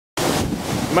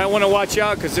You might want to watch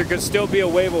out because there could still be a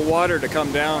wave of water to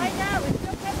come down. I know, it's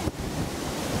still coming.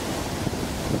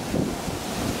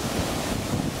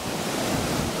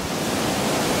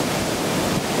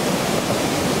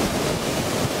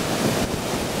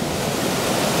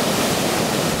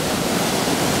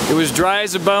 It was dry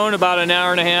as a bone about an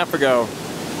hour and a half ago.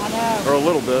 I know. Or a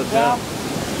little bit, well,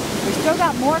 yeah. We still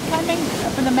got more coming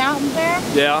up in the mountains there.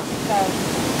 Yeah.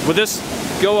 So. Will this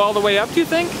go all the way up, do you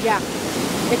think? Yeah.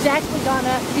 It's actually gone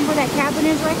up. See where that cabin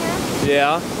is right here?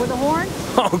 Yeah. With the horn?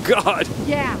 Oh God.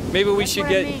 Yeah. Maybe we should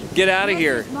get out of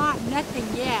here. It's not nothing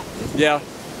yet. This Yeah. way.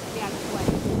 Yeah, this way.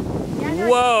 Yeah,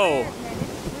 whoa. It's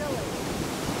really.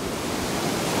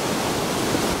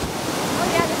 Oh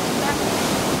yeah, this is nothing.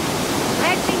 I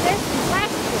had seen this since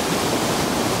last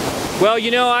year. Well,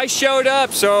 you know, I showed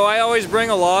up, so I always bring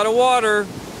a lot of water.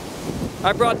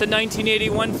 I brought the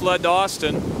 1981 flood to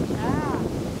Austin. Ah.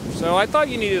 So I thought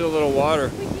you needed a little water.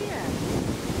 We did.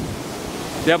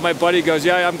 Yeah, my buddy goes,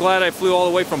 yeah, I'm glad I flew all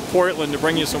the way from Portland to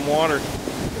bring you some water.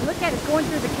 Look at it going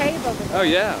through the cave over there. Oh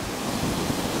yeah.